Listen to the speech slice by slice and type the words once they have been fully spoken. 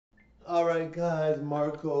Alright guys,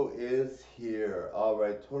 Marco is here.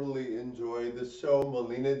 Alright, totally enjoyed the show.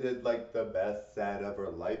 Melina did like the best set of her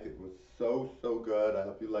life. It was so good. I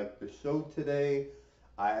hope you liked the show today.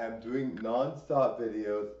 I am doing non-stop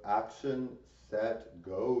videos. Action, set,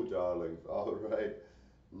 go, darlings. Alright.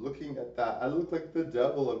 Looking at that, I look like the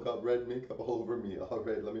devil. I've got red makeup all over me.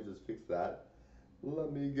 Alright, let me just fix that.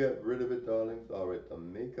 Let me get rid of it, darlings. Alright, the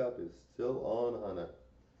makeup is still on, Hannah.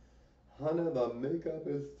 Hannah, the makeup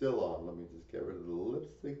is still on. Let me just get rid of the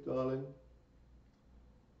lipstick, darling.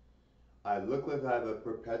 I look like I have a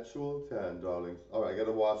perpetual tan, darlings. Alright, I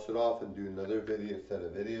gotta wash it off and do another set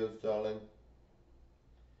of videos, darling.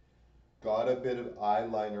 Got a bit of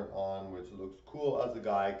eyeliner on, which looks cool as a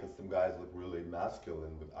guy, because some guys look really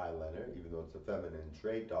masculine with eyeliner, even though it's a feminine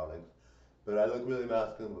trait, darlings. But I look really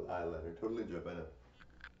masculine with eyeliner. Totally drip, I know.